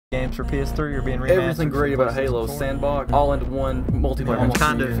games for PS3 are being remastered. Everything great about Halo Sandbox, all into one multiplayer. Almost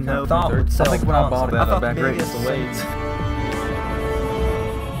kind of no thought would sell. I think when I bought it, I thought back the great. biggest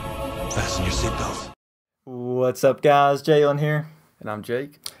Fasten your seatbelts. What's up, guys? Jalon here. And I'm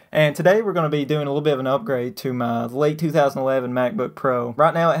Jake. And today we're going to be doing a little bit of an upgrade to my late 2011 MacBook Pro.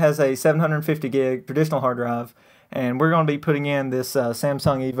 Right now it has a 750 gig traditional hard drive, and we're going to be putting in this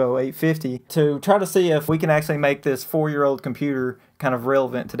Samsung Evo 850 to try to see if we can actually make this 4-year-old computer kind of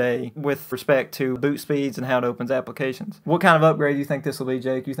relevant today with respect to boot speeds and how it opens applications. What kind of upgrade do you think this will be,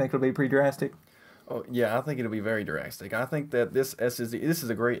 Jake? You think it'll be pretty drastic? Oh, yeah, I think it'll be very drastic. I think that this SSD, this is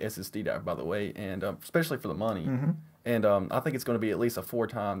a great SSD drive, by the way, and especially for the money. And I think it's going to be at least a 4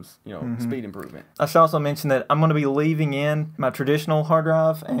 times, speed improvement. I should also mention that I'm going to be leaving in my traditional hard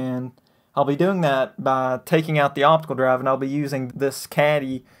drive, and I'll be doing that by taking out the optical drive, and I'll be using this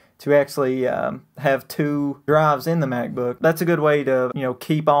caddy to actually have 2 drives in the MacBook. That's a good way to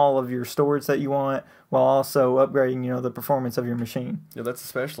keep all of your storage that you want while also upgrading the performance of your machine. Yeah, that's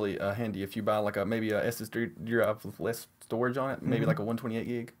especially handy if you buy like maybe a SSD drive with less storage on it, maybe like a 128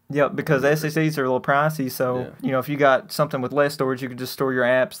 gig. Yep, because SSDs are a little pricey, so if you got something with less storage, you could just store your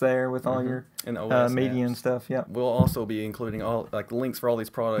apps there with all your media and stuff. Yeah. We'll also be including all links for all these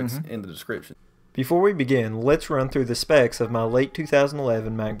products in the description. Before we begin, let's run through the specs of my late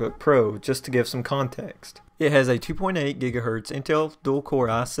 2011 MacBook Pro just to give some context. It has a 2.8 GHz Intel dual-core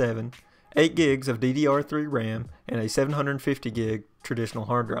i7, 8 gigs of DDR3 RAM, and a 750 gig traditional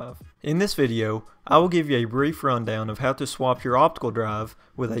hard drive. In this video, I will give you a brief rundown of how to swap your optical drive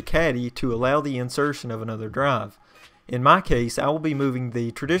with a caddy to allow the insertion of another drive. In my case, I will be moving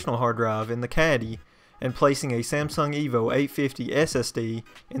the traditional hard drive in the caddy and placing a Samsung Evo 850 SSD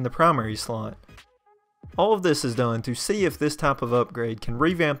in the primary slot. All of this is done to see if this type of upgrade can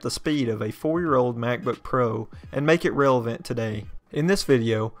revamp the speed of a 4-year-old MacBook Pro and make it relevant today. In this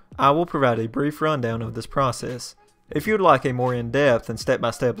video, I will provide a brief rundown of this process. If you would like a more in-depth and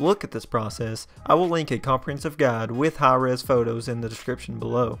step-by-step look at this process, I will link a comprehensive guide with high-res photos in the description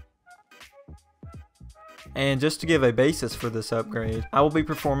below. And just to give a basis for this upgrade, I will be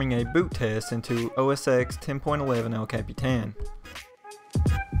performing a boot test into OS X 10.11 El Capitan.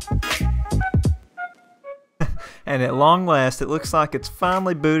 And at long last, it looks like it's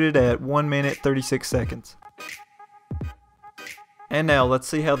finally booted at 1 minute 36 seconds. And now let's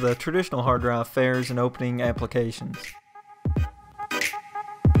see how the traditional hard drive fares in opening applications.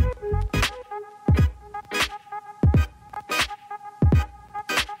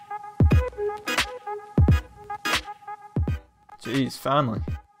 Jeez, finally.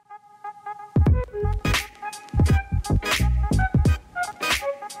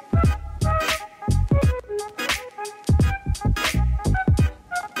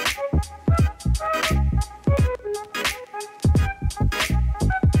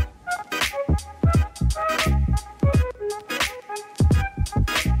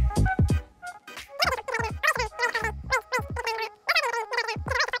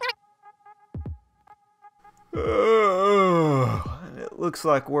 It looks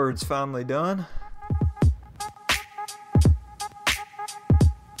like Word's finally done.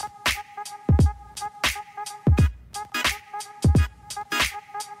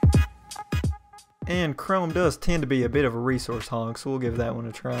 And Chrome does tend to be a bit of a resource hog, so we'll give that one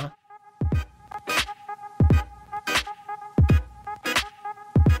a try.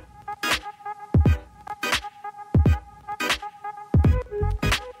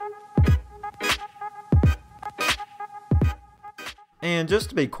 And just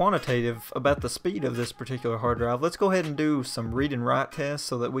to be quantitative about the speed of this particular hard drive, let's go ahead and do some read and write tests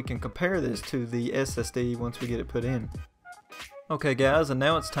so that we can compare this to the SSD once we get it put in. Okay guys, and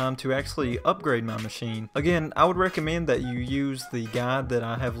now it's time to actually upgrade my machine. Again, I would recommend that you use the guide that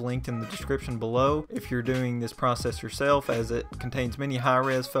I have linked in the description below if you're doing this process yourself, as it contains many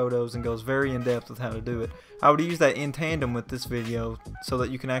high-res photos and goes very in-depth with how to do it. I would use that in tandem with this video so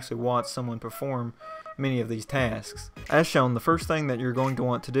that you can actually watch someone perform many of these tasks. As shown, the first thing that you're going to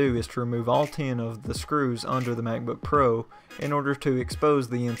want to do is to remove all 10 of the screws under the MacBook Pro in order to expose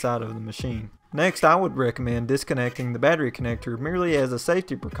the inside of the machine. Next, I would recommend disconnecting the battery connector merely as a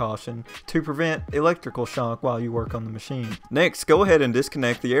safety precaution to prevent electrical shock while you work on the machine. Next, go ahead and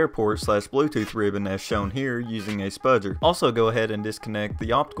disconnect the AirPort/Bluetooth ribbon as shown here using a spudger. Also go ahead and disconnect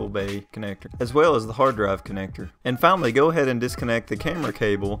the optical bay connector, as well as the hard drive connector. And finally, go ahead and disconnect the camera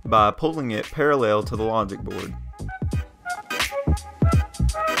cable by pulling it parallel to the logic board.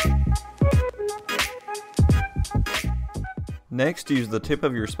 Next, use the tip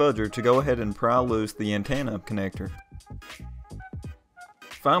of your spudger to go ahead and pry loose the antenna connector.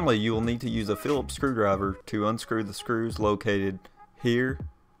 Finally, you will need to use a Phillips screwdriver to unscrew the screws located here,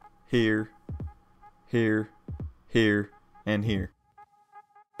 here, here, here, and here.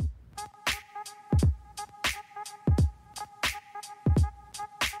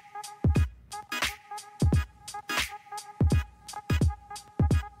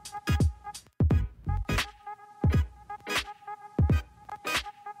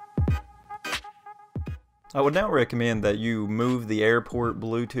 I would now recommend that you move the airport,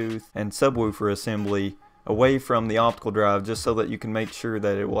 Bluetooth, and subwoofer assembly away from the optical drive just so that you can make sure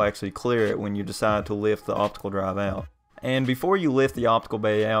that it will actually clear it when you decide to lift the optical drive out. And before you lift the optical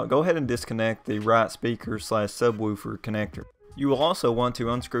bay out, go ahead and disconnect the right speaker / subwoofer connector. You will also want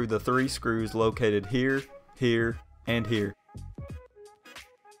to unscrew the 3 screws located here, here, and here.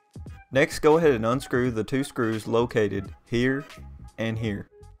 Next, go ahead and unscrew the 2 screws located here and here.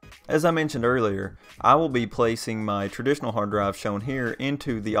 As I mentioned earlier, I will be placing my traditional hard drive shown here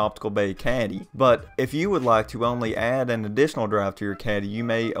into the optical bay caddy, but if you would like to only add an additional drive to your caddy, you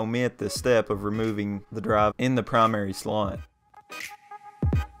may omit this step of removing the drive in the primary slot.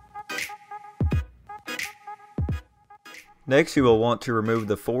 Next, you will want to remove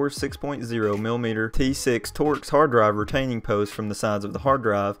the 4 6.0mm T6 Torx hard drive retaining posts from the sides of the hard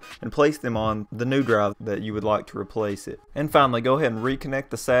drive and place them on the new drive that you would like to replace it. And finally, go ahead and reconnect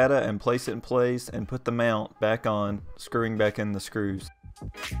the SATA and place it in place and put the mount back on, screwing back in the screws.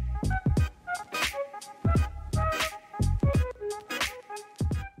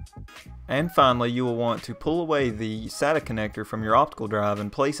 And finally, you will want to pull away the SATA connector from your optical drive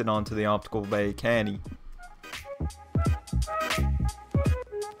and place it onto the optical bay caddy.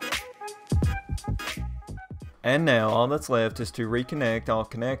 And now all that's left is to reconnect all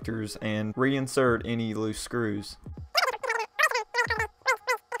connectors and reinsert any loose screws.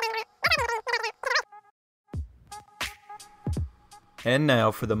 And now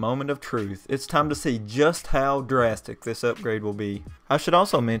for the moment of truth. It's time to see just how drastic this upgrade will be. I should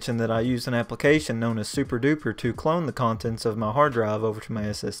also mention that I use an application known as SuperDuper to clone the contents of my hard drive over to my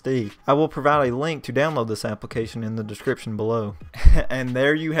SSD. I will provide a link to download this application in the description below. And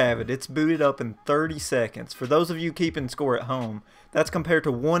there you have it. It's booted up in 30 seconds. For those of you keeping score at home, that's compared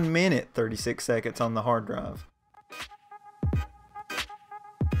to 1 minute 36 seconds on the hard drive.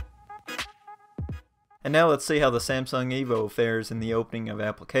 And now let's see how the Samsung Evo fares in the opening of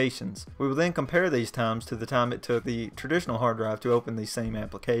applications. We will then compare these times to the time it took the traditional hard drive to open the same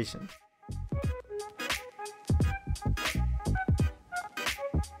application.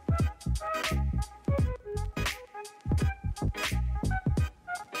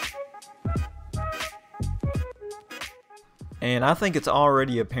 And I think it's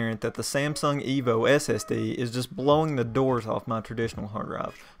already apparent that the Samsung Evo SSD is just blowing the doors off my traditional hard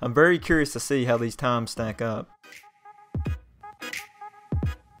drive. I'm very curious to see how these times stack up.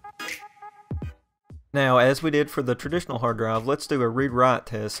 Now, as we did for the traditional hard drive, let's do a read-write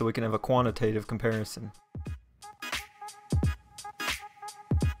test so we can have a quantitative comparison.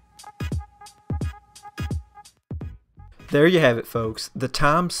 There you have it, folks. The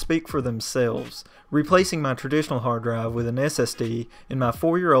times speak for themselves. Replacing my traditional hard drive with an SSD in my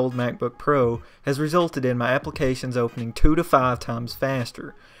 4-year-old MacBook Pro has resulted in my applications opening 2 to 5 times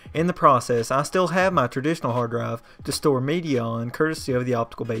faster. In the process, I still have my traditional hard drive to store media on, courtesy of the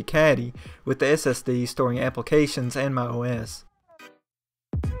optical bay caddy, with the SSD storing applications and my OS.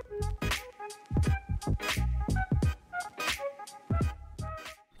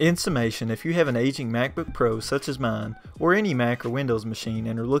 In summation, if you have an aging MacBook Pro such as mine, or any Mac or Windows machine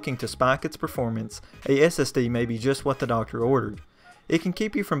and are looking to spike its performance, a SSD may be just what the doctor ordered. It can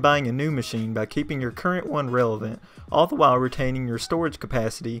keep you from buying a new machine by keeping your current one relevant, all the while retaining your storage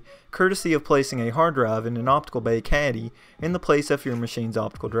capacity, courtesy of placing a hard drive in an optical bay caddy in the place of your machine's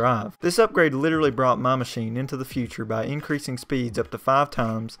optical drive. This upgrade literally brought my machine into the future by increasing speeds up to 5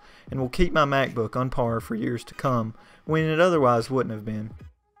 times and will keep my MacBook on par for years to come, when it otherwise wouldn't have been.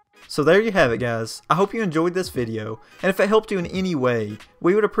 So there you have it, guys. I hope you enjoyed this video, and if it helped you in any way,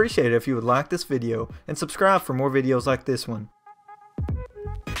 we would appreciate it if you would like this video and subscribe for more videos like this one.